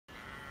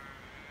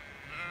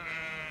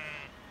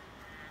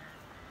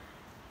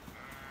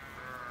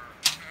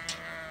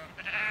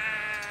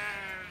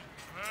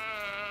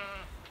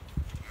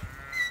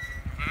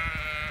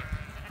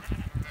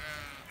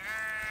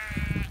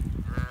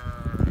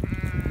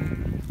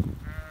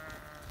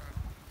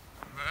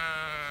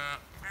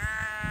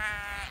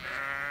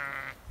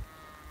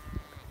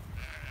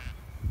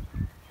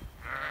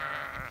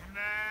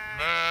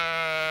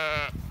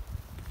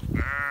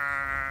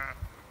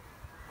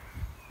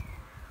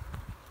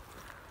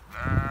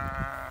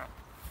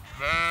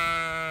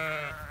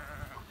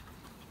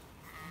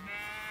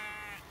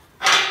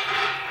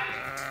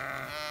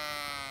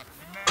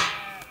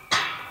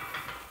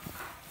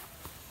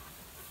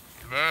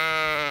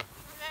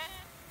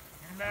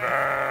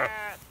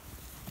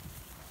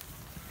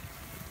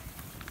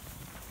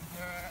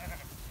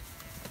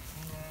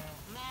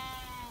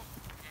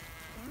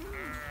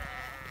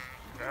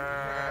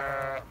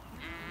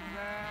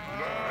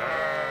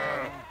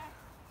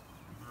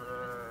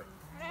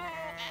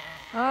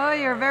Oh,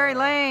 you're very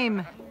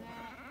lame.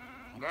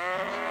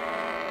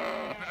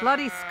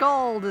 Bloody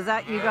Scold is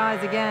at you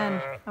guys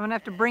again. I'm gonna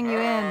have to bring you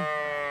in.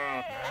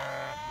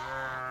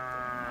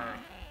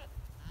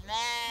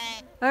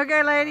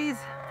 Okay, ladies.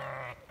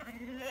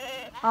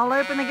 I'll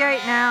open the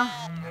gate now.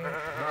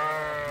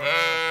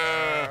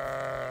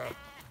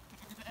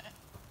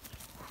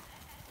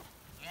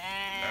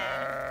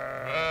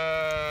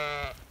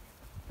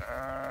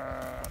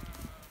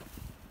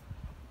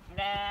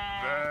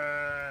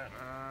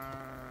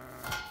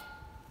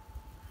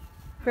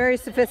 Very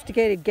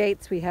sophisticated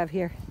gates we have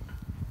here.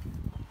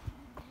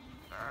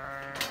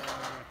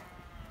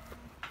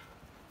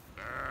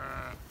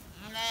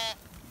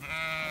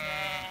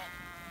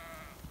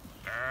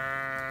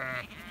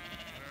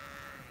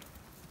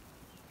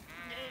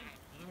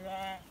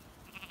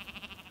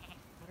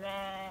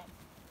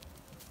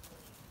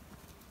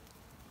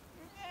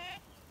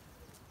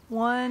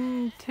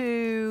 One,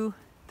 2,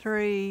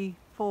 3,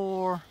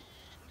 4,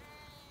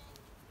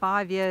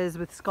 5 years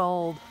with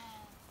Scold.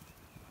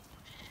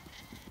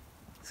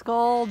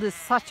 Scold is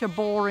such a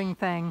boring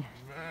thing.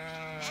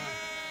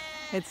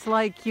 It's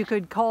like you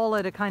could call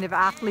it a kind of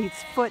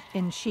athlete's foot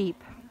in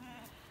sheep.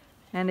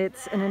 And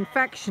it's an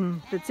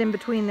infection that's in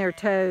between their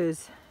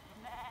toes.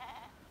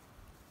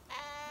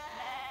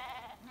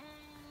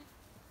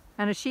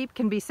 And a sheep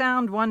can be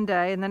sound one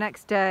day and the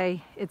next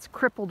day it's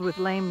crippled with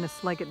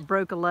lameness, like it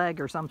broke a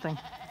leg or something.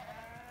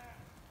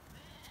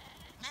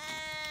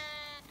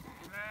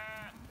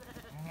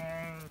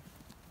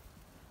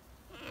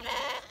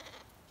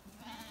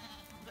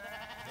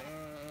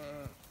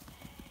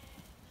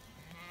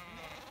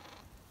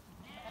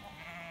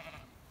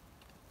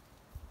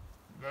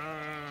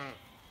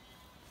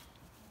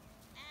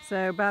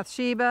 So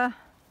Bathsheba,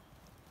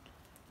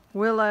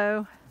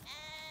 Willow,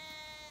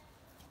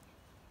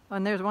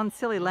 and there's one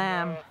silly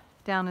lamb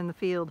down in the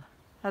field.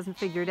 Hasn't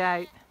figured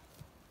out.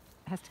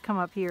 Has to come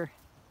up here.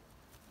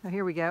 Oh,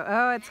 here we go.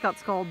 Oh, it's got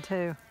Scold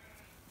too.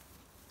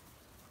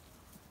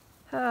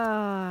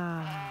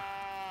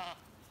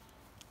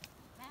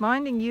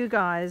 Minding you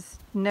guys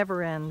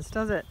never ends,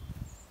 does it?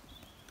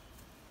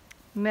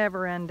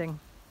 Never ending.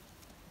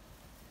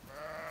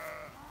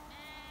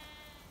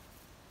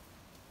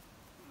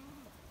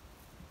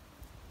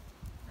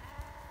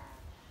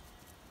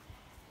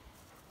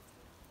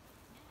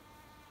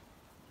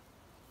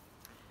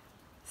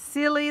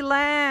 Silly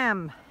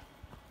lamb.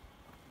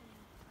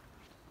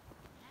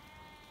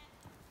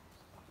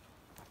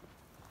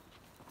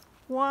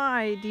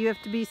 Why do you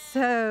have to be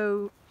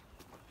so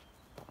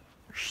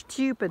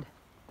stupid?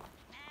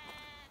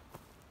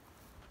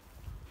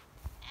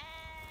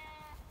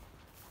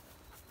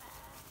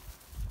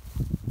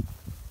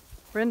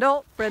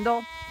 Brindle,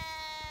 Brindle.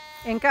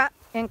 Inca,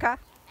 Inca.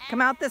 Come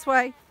out this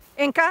way.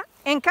 Inca,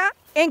 Inca,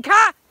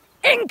 Inca,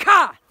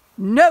 Inca!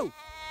 No!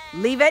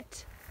 Leave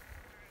it.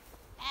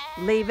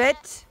 Leave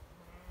it.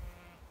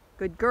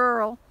 Good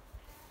girl.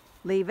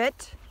 Leave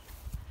it.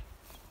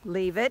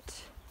 Leave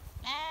it.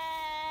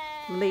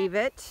 Leave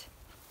it.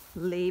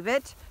 Leave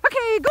it.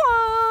 Okay, go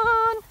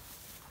on.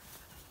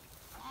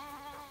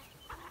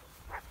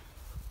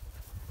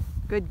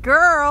 Good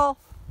girl.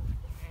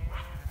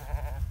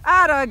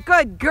 Atta,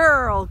 good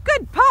girl.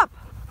 Good pup.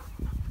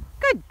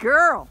 Good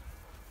girl.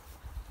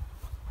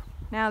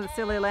 Now the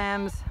silly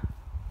lamb's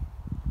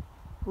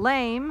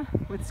lame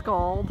with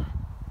Scold.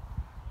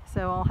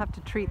 So I'll have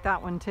to treat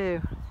that one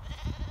too.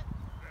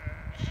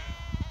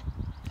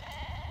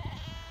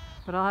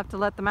 But I'll have to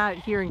let them out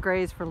here and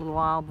graze for a little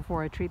while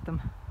before I treat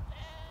them.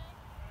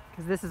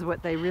 Because this is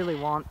what they really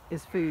want,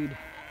 is food.